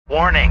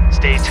Warning,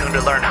 stay tuned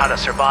to learn how to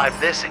survive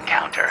this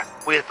encounter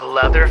with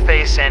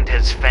Leatherface and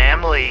his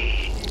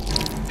family.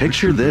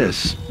 Picture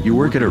this. You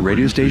work at a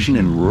radio station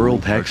in rural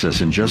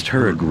Texas and just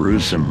heard a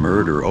gruesome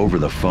murder over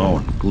the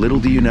phone. Little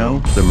do you know,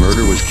 the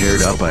murder was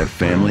carried out by a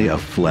family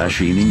of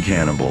flesh-eating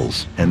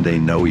cannibals, and they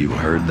know you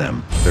heard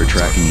them. They're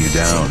tracking you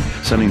down,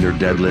 sending their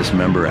dead list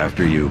member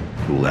after you,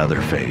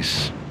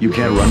 Leatherface. You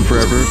can't run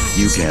forever,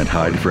 you can't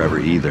hide forever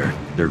either.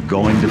 They're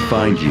going to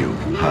find you.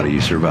 How do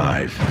you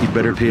survive? You'd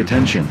better pay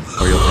attention,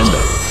 or you'll end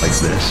up like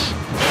this.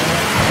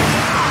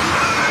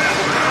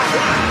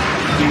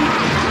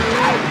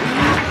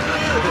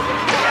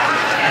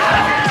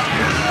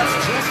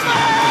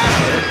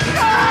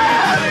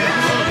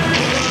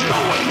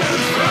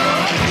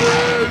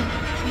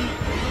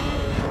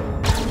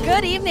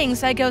 Good evening,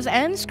 psychos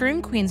and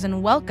scream queens,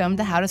 and welcome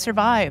to How to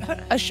Survive,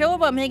 a show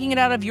about making it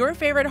out of your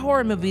favorite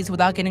horror movies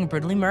without getting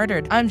brutally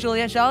murdered. I'm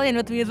Juliet Jolly, and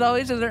with me as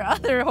always is our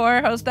other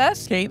horror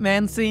hostess, Kate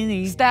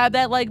Mancini. Stab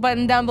that like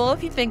button down below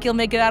if you think you'll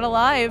make it out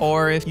alive.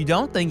 Or if you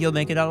don't think you'll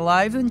make it out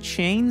alive, then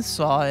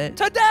chainsaw it.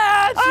 To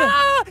death!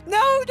 Ah!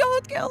 No,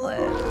 don't kill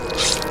it!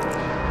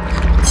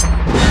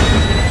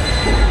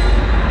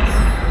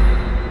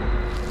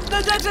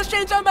 The Texas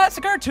Chainsaw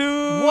Massacre 2!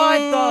 What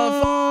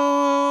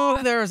the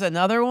f? There's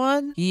another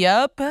one?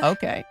 Yup.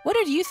 Okay. What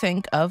did you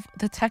think of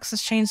the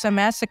Texas Chainsaw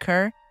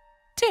Massacre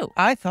 2?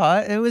 I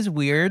thought it was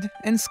weird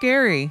and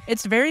scary.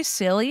 It's very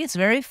silly, it's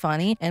very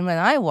funny, and when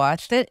I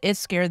watched it, it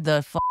scared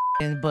the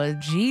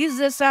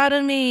bejesus out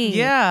of me.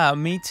 Yeah,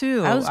 me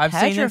too. I've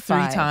seen it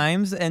 3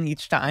 times, and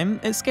each time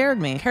it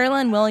scared me.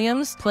 Caroline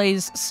Williams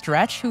plays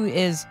Stretch, who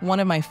is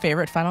one of my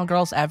favorite final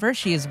girls ever.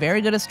 She is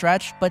very good as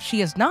Stretch, but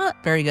she is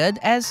not very good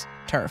as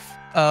Turf.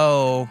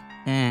 Oh,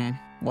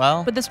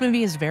 well. But this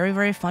movie is very,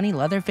 very funny.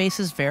 Leatherface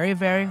is very,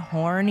 very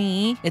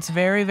horny. It's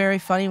very, very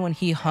funny when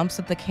he humps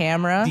at the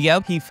camera.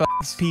 Yep, he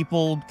fucks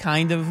people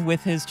kind of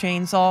with his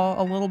chainsaw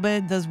a little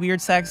bit, does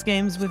weird sex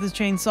games with his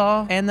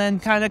chainsaw, and then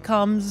kind of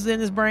comes in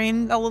his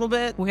brain a little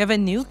bit. We have a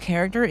new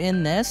character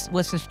in this,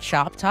 which is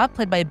Chop Top,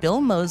 played by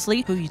Bill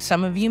Moseley, who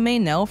some of you may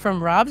know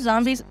from Rob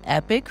Zombie's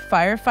epic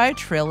Firefly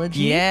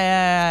trilogy.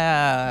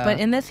 Yeah.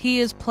 But in this, he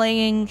is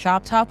playing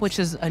Chop Top, which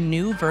is a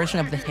new version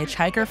of the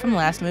hitchhiker from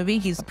last movie.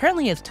 He's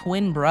apparently his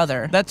twin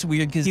brother. That's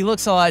weird because he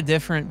looks a lot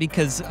different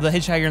because the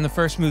hitchhiker in the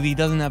first movie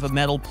doesn't have a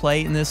metal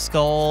plate in his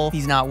skull.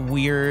 He's not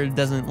weird,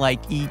 doesn't like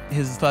eat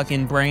his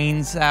fucking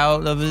brains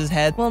out of his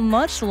head. Well,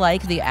 much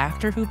like the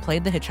actor who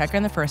played the hitchhiker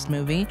in the first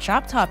movie,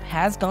 Chop Top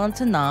has gone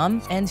to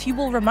Nam, and he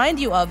will remind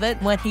you of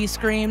it when he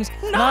screams,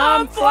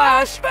 "Nam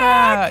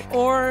flashback!"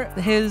 Or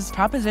his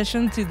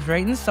proposition to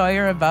Drayton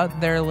Sawyer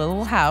about their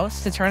little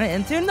house to turn it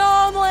into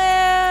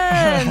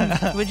Nomland!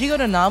 Would you go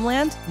to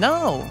Nomland?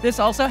 No. This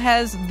also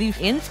has the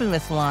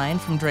infamous line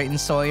from Drayton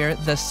Sawyer,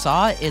 "The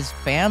Saw is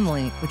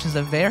family," which is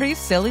a very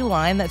silly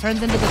line that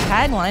turns into the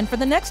tagline for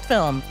the next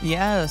film.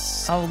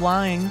 Yes, a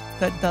line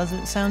that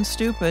doesn't sound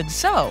stupid.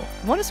 So,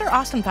 what is our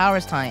Austin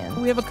Powers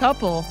tie-in? We have a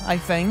couple, I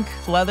think.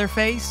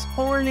 Leatherface,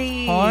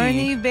 horny.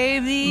 Horny,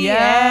 baby.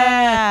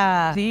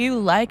 Yeah. Do you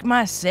like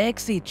my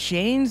sexy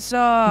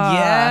chainsaw?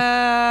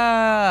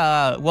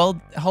 Yeah.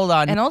 Well, hold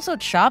on. And also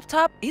Chop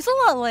Top, he's a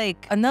lot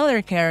like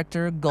another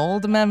character,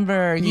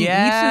 Goldmember. He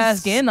eats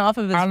his skin off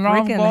of his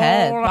freaking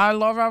head. I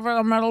love having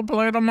a metal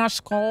plate on my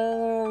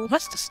skull.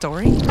 What's the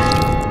story?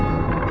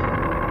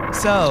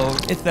 So,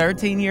 it's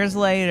 13 years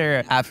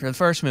later, after the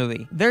first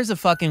movie. There's a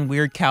fucking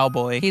weird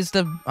cowboy. He's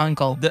the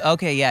uncle.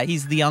 Okay, yeah,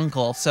 he's the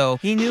uncle. So,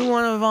 he knew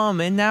one of them,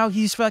 and now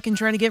he's fucking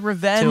trying to get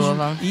revenge. 2 of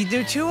them. You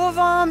do 2 of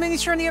them, and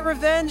he's trying to get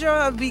revenge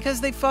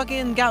because they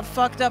fucking got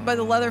fucked up by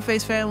the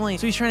Leatherface family.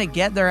 So, he's trying to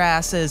get their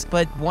asses.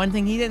 But one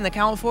thing he didn't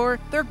account for,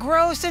 they're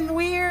gross and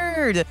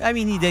weird. I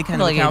mean, he did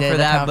kind of account for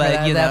that,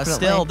 but, you know,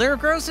 still, they're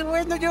gross and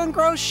weird, and they're doing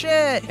gross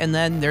shit. And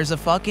then there's a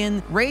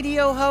fucking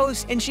radio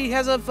host, and she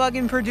has a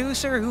fucking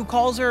producer who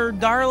calls her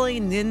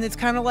darling, and it's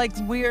kind of like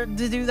weird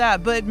to do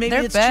that, but maybe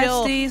they're it's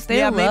besties, chill.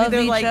 Yeah, maybe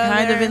they're like each other.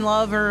 kind of in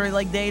love or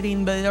like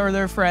dating, but or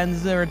they're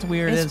friends, or it's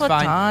weird. It's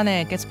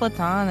platonic. Fine. It's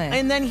platonic.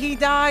 And then he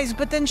dies,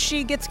 but then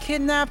she gets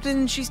kidnapped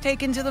and she's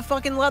taken to the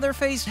fucking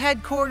Leatherface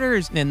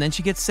headquarters, and then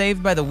she gets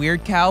saved by the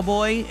weird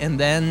cowboy, and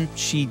then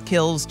she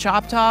kills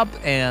Chop Top,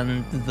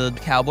 and the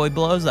cowboy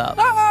blows up.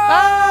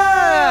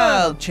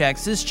 Ah!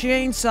 Checks his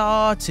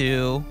chainsaw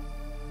too.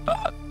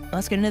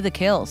 Let's get into the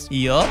kills.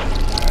 Yup.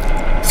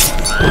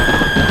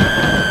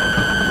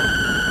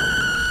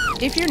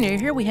 If you're new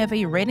here, we have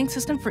a rating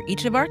system for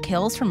each of our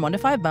kills from 1 to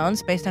 5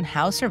 bones based on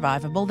how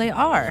survivable they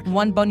are.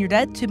 1 bone, you're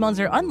dead. 2 bones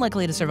are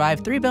unlikely to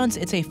survive. 3 bones,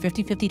 it's a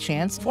 50-50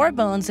 chance. 4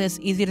 bones is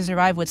easy to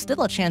survive with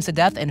still a chance of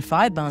death. And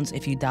 5 bones,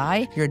 if you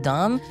die, you're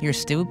dumb, you're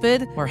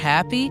stupid, we're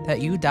happy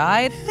that you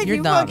died, you're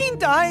you dumb. fucking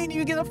die and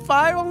you get a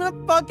 5, I'm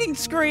gonna fucking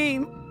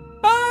scream.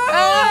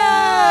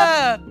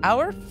 Ah!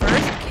 Our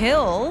first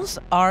kills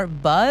are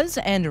Buzz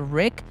and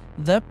Rick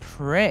the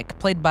Prick,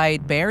 played by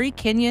Barry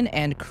Kenyon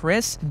and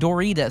Chris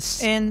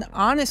Doritas. And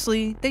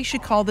honestly, they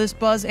should call this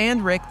Buzz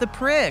and Rick the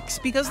Pricks,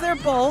 because they're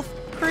both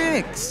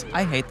pricks.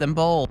 I hate them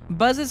both.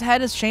 Buzz's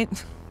head is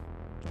changed.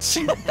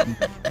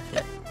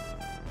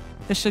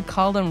 It should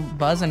call them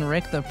Buzz and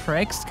Rick the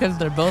Pricks because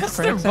they're both pricks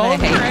They're both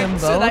and I hate them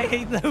pricks both. and I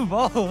hate them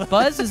both.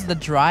 Buzz is the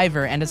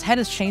driver and his head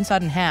is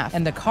chainsawed in half,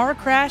 and the car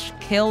crash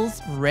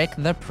kills Rick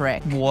the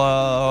Prick.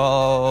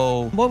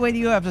 Whoa. What way do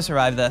you have to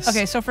survive this?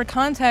 Okay, so for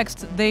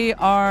context, they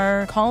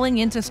are calling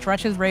into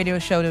Stretch's radio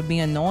show to be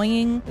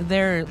annoying.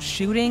 They're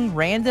shooting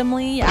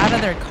randomly out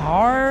of their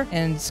car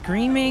and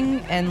screaming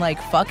and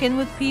like fucking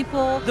with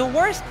people. The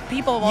worst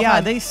people of all Yeah,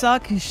 time. they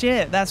suck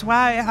shit. That's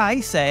why I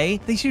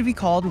say they should be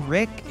called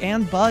Rick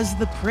and Buzz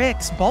the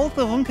Pricks. Both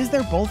of them, because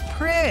they're both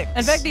pricks.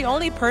 In fact, the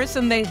only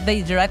person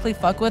they directly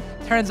fuck with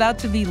turns out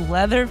to be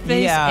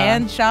Leatherface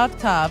and Chop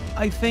Top.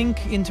 I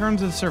think in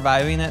terms of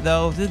surviving it,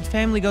 though, the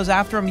family goes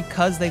after him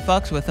because they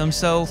fucks with him,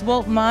 so...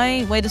 Well,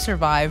 my way to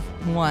survive,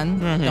 one,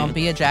 don't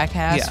be a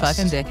jackass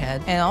fucking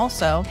dickhead, and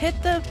also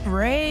hit the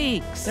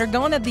brakes. They're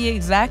going at the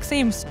exact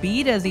same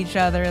speed as each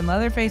other, and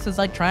Leatherface is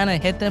like trying to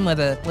hit them with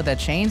a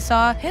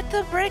chainsaw. Hit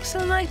the brakes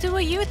and like do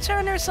a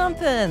U-turn or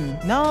something.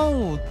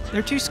 No,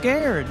 they're too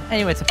scared.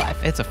 Anyway, it's a 5.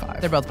 It's a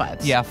 5. They're both 5s.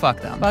 Yeah, fuck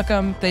them. Fuck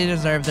them. They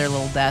deserve their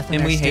little death, and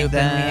And they're we hate stupid,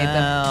 and we hate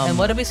them. them. And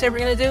what did we say we're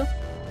gonna do?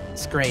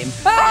 Scream.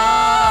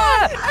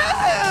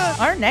 Ah!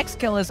 Our next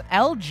kill is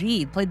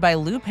LG, played by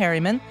Lou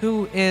Perryman,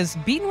 who is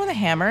beaten with a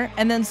hammer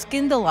and then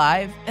skinned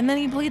alive, and then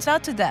he bleeds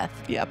out to death.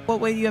 Yep. What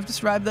way do you have to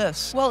survive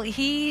this? Well,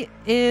 he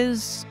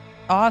is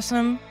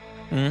awesome.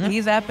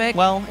 He's epic.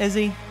 Well, is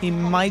he? He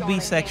might be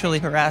sexually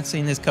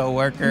harassing his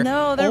coworker.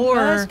 No, they're or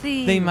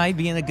busty. they might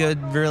be in a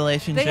good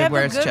relationship they have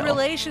where a it's good chill.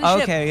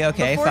 relationship. Okay,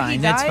 Before fine. he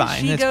dies, It's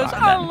fine. She It's goes,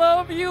 fine, I then.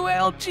 love you,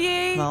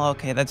 LG. Well,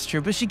 okay, that's true.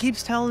 But she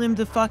keeps telling him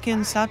to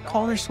fucking stop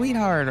calling her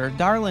sweetheart or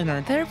darling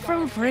or... They're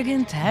from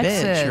friggin'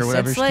 Texas. or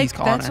whatever it's she's like,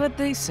 calling that's her. what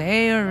they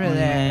say over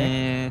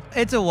there.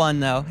 It's a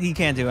 1, though. He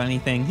can't do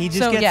anything. He just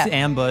So, gets yeah.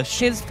 ambushed.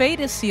 His fate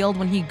is sealed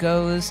when he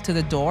goes to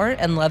the door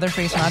and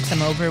Leatherface knocks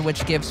him over,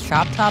 which gives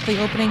Chop Top the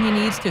opening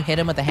he needs to hit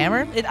him with a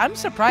hammer. I'm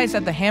surprised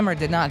that the hammer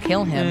did not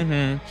kill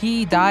him.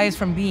 He dies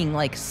from being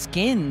like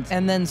skinned,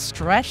 and then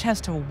Stretch has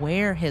to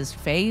wear his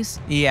face.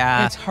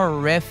 Yeah. It's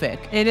horrific.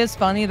 It is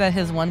funny that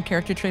his one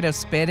character trait of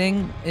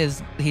spitting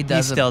is he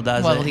still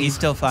does it. He he's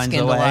still finds a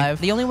skinned way.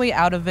 alive. The only way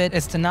out of it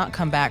is to not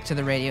come back to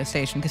the radio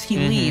station because he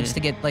leaves to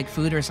get like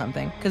food or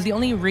something. Because the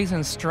only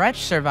reason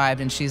Stretch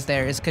survived and she's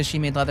there is because she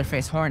made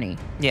Leatherface horny.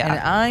 Yeah. And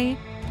I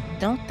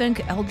don't think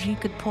LG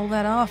could pull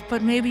that off,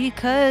 but maybe he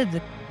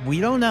could. We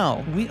don't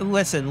know.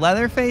 Listen,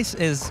 Leatherface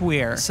is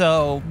queer,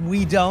 so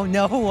we don't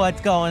know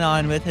what's going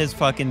on with his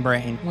fucking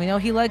brain. We know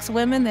he likes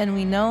women, and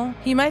we know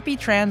he might be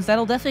trans.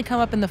 That'll definitely come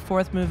up in the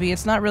 4th movie.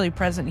 It's not really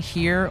present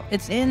here.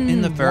 It's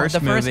in the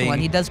first movie. one.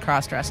 He does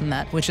cross-dress in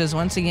that, which is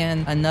once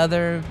again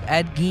another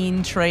Ed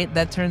Gein trait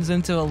that turns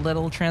into a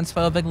little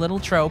transphobic little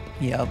trope.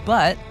 Yeah.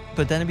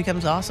 But then it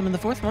becomes awesome in the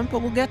 4th one,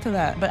 but we'll get to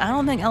that. I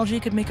don't think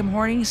LG could make him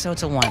horny, so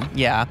it's a 1.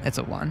 Yeah, it's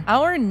a 1.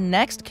 Our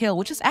next kill,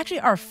 which is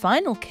actually our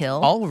final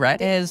kill,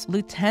 Already? is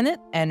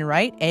Lieutenant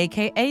Enright,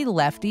 aka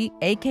Lefty,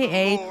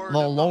 aka the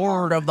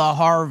Lord of the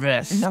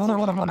Harvest.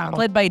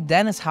 Played by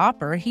Dennis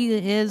Hopper. He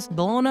is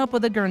blown up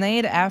with a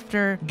grenade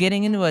after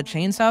getting into a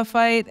chainsaw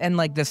fight and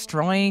like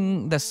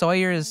destroying the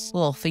Sawyer's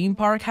little theme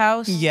park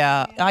house.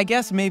 Yeah, I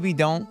guess maybe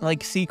don't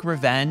like seek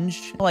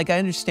revenge. Like, I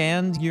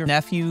understand your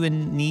nephew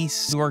and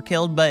niece were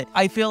killed, but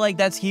I feel like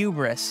that's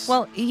hubris.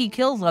 Well, he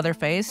kills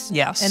Leatherface.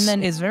 Yes. And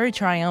then is very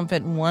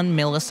triumphant 1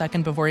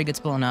 millisecond before he gets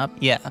blown up.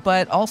 Yeah.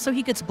 But also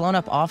he gets blown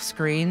up off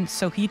screen,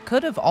 so he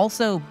could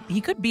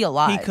be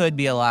alive. He could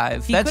be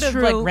alive. He That's could have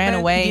true. like ran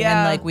away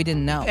and like we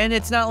didn't know. And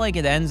it's not like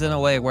it ends in a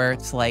way where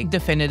it's like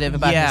Definitive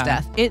about his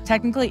death. It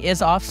technically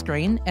is off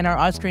screen, and our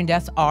off screen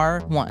deaths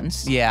are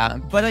 1s. Yeah,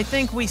 but I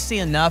think we see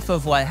enough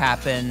of what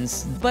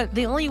happens. But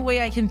the only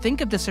way I can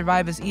think of to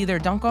survive is either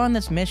don't go on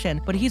this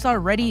mission, but he's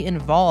already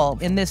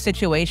involved in this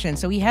situation,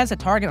 so he has a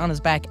target on his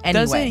back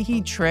anyway. Doesn't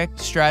he trick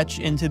Stretch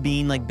into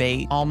being like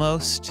bait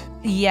almost?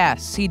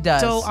 Yes, he does.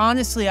 So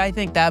honestly, I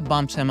think that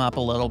bumps him up a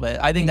little bit.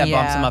 I think that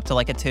bumps him up to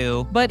like a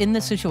 2. But in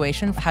this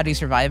situation, how do you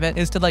survive it?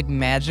 Is to like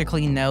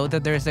magically know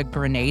that there's a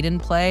grenade in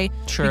play.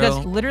 True.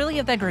 Because literally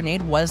if that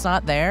grenade was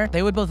not there,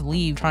 they would both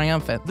leave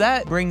triumphant.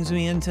 That brings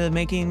me into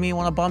making me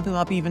want to bump him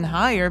up even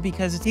higher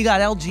because he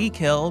got LG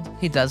killed.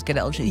 He does get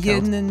LG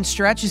killed. And then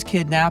Stretch is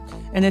kidnapped.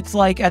 And it's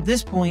like, at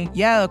this point,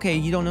 yeah, okay,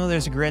 you don't know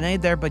there's a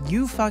grenade there, but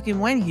you fucking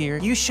went here.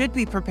 You should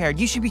be prepared.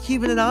 You should be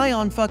keeping an eye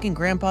on fucking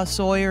Grandpa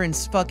Sawyer and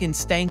fucking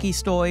Stanky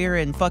Sawyer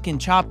and fucking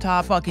Chop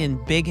Top,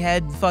 fucking big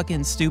head,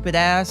 fucking stupid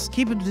ass.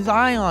 Keep his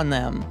eye on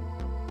them.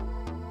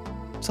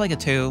 It's like a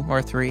 2 or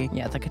a 3.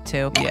 Yeah, it's like a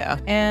 2. Yeah.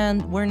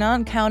 And we're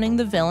not counting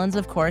the villains,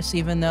 of course,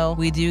 even though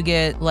we do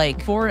get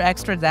like 4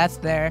 extra deaths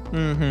there.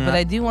 But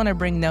I do want to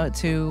bring note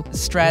to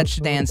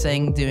Stretch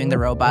dancing, doing the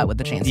robot with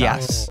the chainsaw.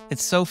 Yes.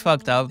 It's so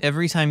fucked up.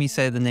 Every time you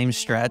say the name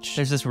Stretch,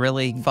 there's this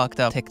really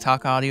fucked up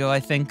TikTok audio I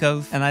think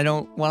of, and I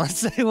don't want to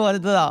say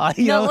what the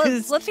audio No,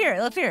 is. let's hear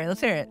it. Let's hear it. Let's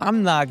hear it.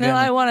 I'm not gonna. No,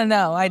 I want to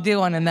know. I do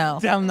want to know.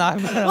 I'm not.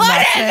 I'm What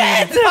not is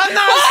saying it? I'm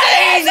not What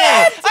saying is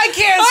it. it? I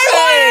can't I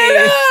say.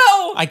 wanna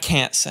know! I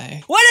can't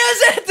say. What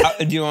is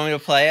it? Do you want me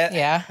to play it?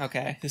 Yeah.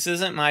 Okay. This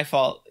isn't my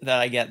fault that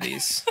I get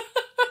these.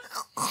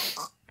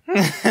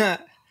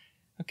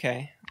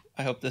 Okay.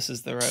 I hope this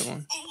is the right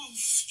one. Oh,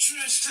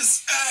 stretch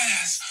this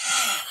ass.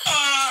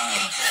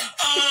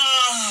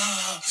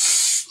 Oh,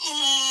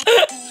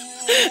 stretch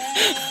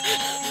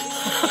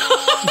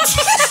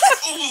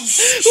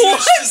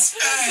this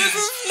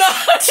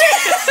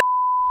ass.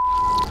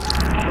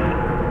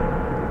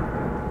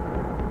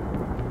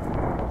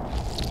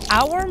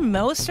 Our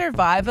most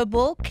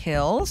survivable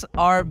kills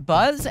are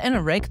Buzz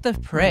and Rick the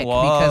Prick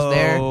because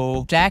they're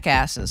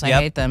jackasses. I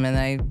hate them, and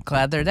I'm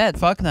glad they're dead.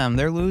 Fuck them.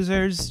 They're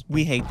losers.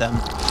 We hate them.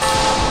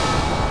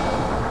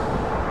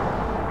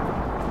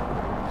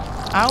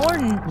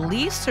 Our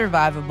least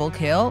survivable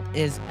kill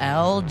is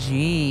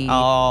LG.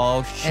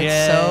 Oh, shit.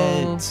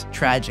 It's so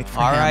tragic for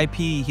him.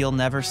 R.I.P. He'll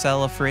never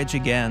sell a fridge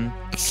again.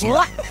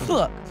 Look.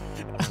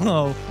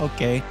 Oh,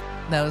 okay.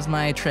 That was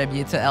my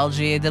tribute to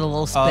LG. I did a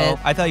little spit. Oh,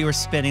 I thought you were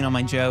spitting on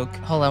my joke.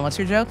 Hold on, what's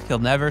your joke? He'll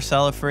never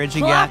sell a fridge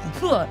again.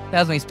 That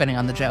was me spitting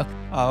on the joke.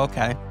 Oh,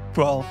 okay.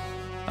 Well,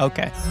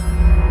 okay.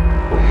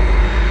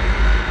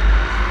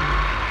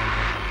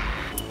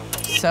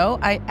 So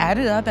I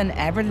added up and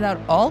averaged out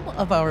all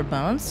of our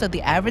bones. So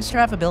the average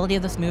survivability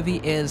of this movie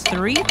is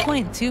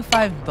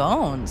 3.25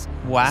 bones.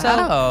 Wow.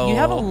 So you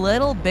have a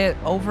little bit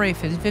over a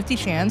 50-50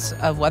 chance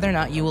of whether or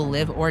not you will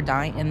live or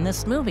die in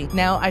this movie.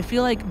 Now, I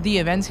feel like the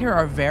events here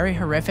are very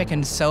horrific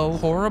and so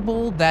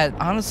horrible that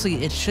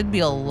honestly, it should be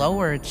a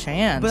lower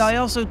chance. But I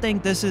also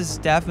think this is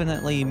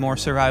definitely more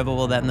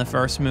survivable than the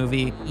first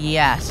movie.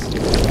 Yes.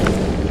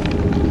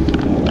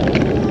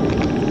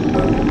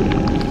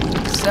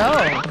 So,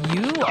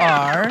 you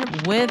are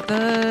with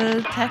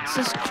the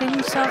Texas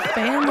Chainsaw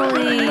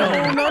family.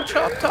 Oh, no,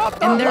 chop, chop,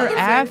 And they're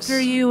after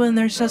you, and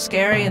they're so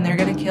scary, and they're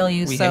gonna kill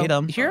you. We so hate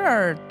 'em. Here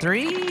are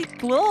 3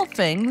 little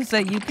things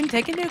that you can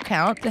take into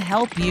account to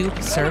help you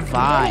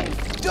survive.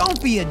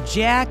 Don't be a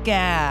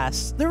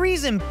jackass. The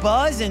reason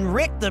Buzz and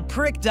Rick the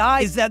Prick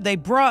died is that they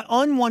brought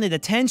unwanted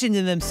attention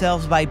to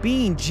themselves by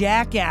being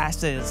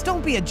jackasses.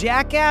 Don't be a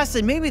jackass,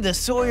 and maybe the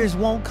Sawyers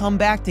won't come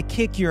back to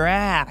kick your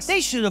ass.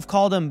 They should have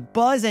called them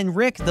Buzz and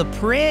Rick the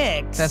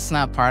Pricks. That's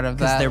not part of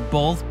because that. they're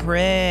both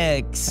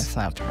pricks. That's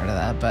not part of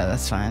that, but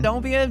that's fine.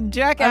 Don't be a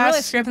jackass. I'm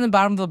really scraping the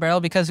bottom of the barrel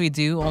because we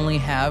do only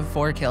have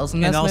 4 kills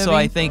in this And also,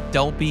 movie. I think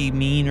don't be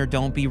mean or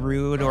don't be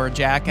rude or a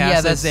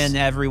jackass is in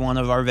every one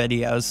of our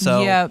videos.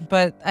 So yeah,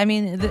 but I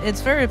mean, it's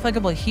very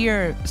applicable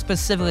here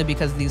specifically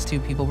because these 2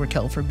 people were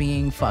killed for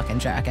being fucking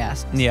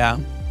jackasses. yeah.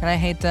 And I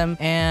hate them.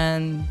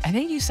 And I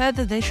think you said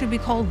that they should be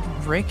called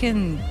Rick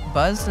and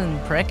Buzz and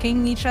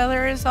pricking each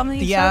other or something.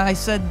 Yeah, I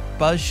said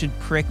Buzz should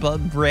prick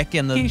Rick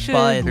in the he should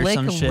butt or lick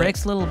some shit.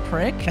 Rick's little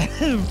prick.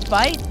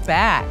 Fight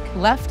back.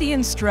 Lefty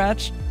and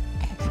Stretch.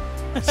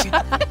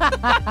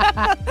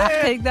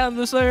 Take down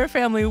the Sawyer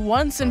family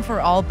once and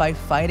for all by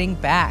fighting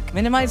back.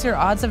 Minimize your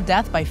odds of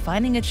death by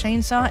finding a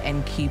chainsaw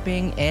and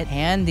keeping it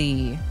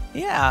handy.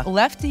 Yeah.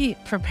 Lefty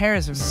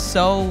prepares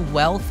so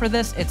well for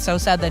this. It's so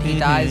sad that he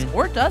dies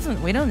or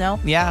doesn't. We don't know.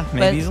 Yeah, maybe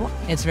But he's alive.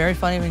 it's very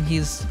funny when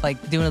he's like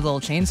doing a little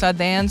chainsaw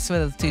dance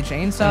with 2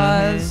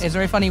 chainsaws. It's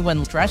very funny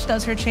when Stretch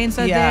does her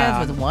chainsaw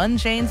dance with 1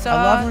 chainsaw.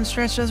 I love when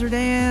Stretch does her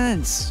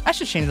dance. I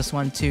should change this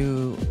one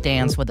to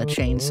dance with a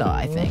chainsaw,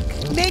 I think.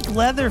 Make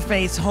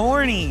Leatherface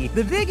horny.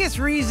 The biggest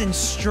reason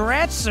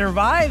Stretch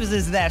survives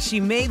is that she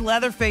made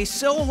Leatherface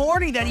so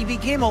horny that he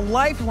became a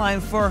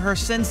lifeline for her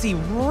since he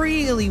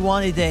really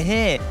wanted to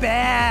hit.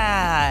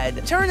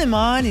 Bad. Turn him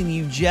on and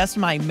you just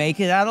might make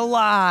it out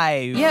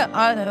alive.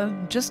 Yeah,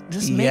 just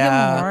make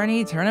him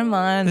horny, turn him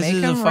on, This make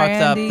is him a fucked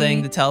up randy.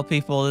 thing to tell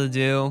people to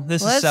do.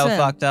 This is so Listen,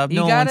 fucked up. you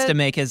No one wants gotta- to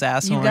make his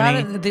ass You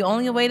horny. gotta, the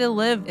only way to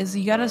live is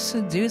you gotta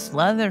seduce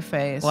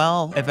Leatherface.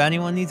 Well, if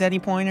anyone needs any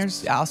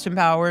pointers, Austin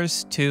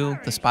Powers 2,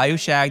 The Spy Who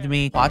Shagged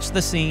Me. Watch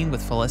the scene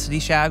with Felicity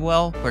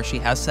Shagwell where she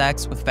has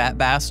sex with Fat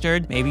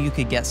Bastard. Maybe you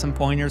could get some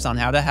pointers on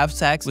how to have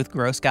sex with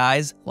gross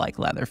guys like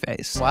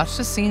Leatherface. Watch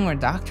the scene where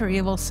Dr.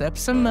 Evil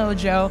sips some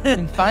mojo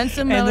and find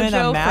some And mojo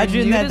then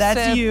imagine for you that to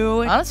that's sip.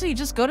 you. Honestly, you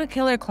just go to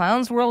Killer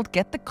Clown's World,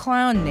 get the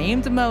clown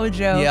named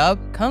Mojo. Yep.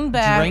 Come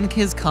back. Drink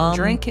his cum.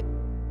 Drink it.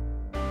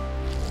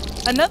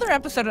 Another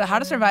episode of How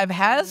to Survive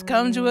has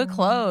come to a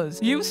close.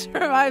 You've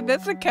survived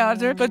this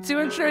encounter, but to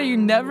ensure you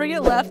never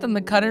get left on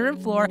the cutting room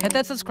floor, hit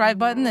that subscribe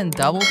button and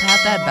double tap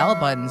that bell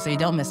button so you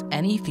don't miss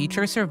any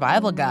future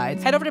survival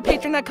guides. Head over to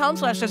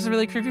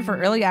patreon.com/justisreallycreepy for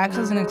early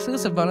access and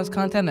exclusive bonus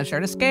content that's sure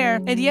to scare.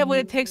 And you have what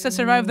it takes to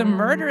survive the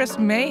murderous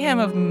mayhem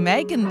of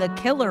Megan the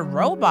Killer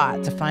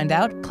Robot. To find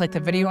out, click the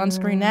video on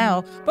screen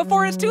now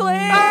before it's too late.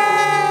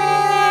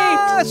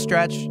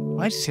 Stretch.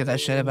 Why'd you say that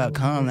shit about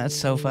cum? That's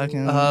so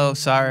fucking... Oh,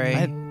 sorry.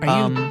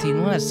 Do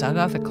you want to suck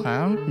off the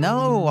clown?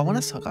 No, I want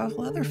to suck off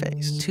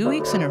Leatherface. 2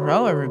 weeks in a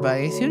row,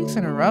 everybody. 2 weeks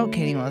in a row.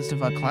 Katie wants to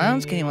fuck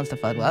clowns. Katie wants to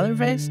fuck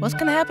Leatherface. What's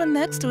gonna happen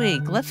next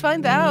week? Let's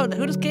find out.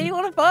 Who does Katie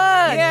want to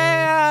fuck?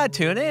 Yeah,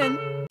 tune in.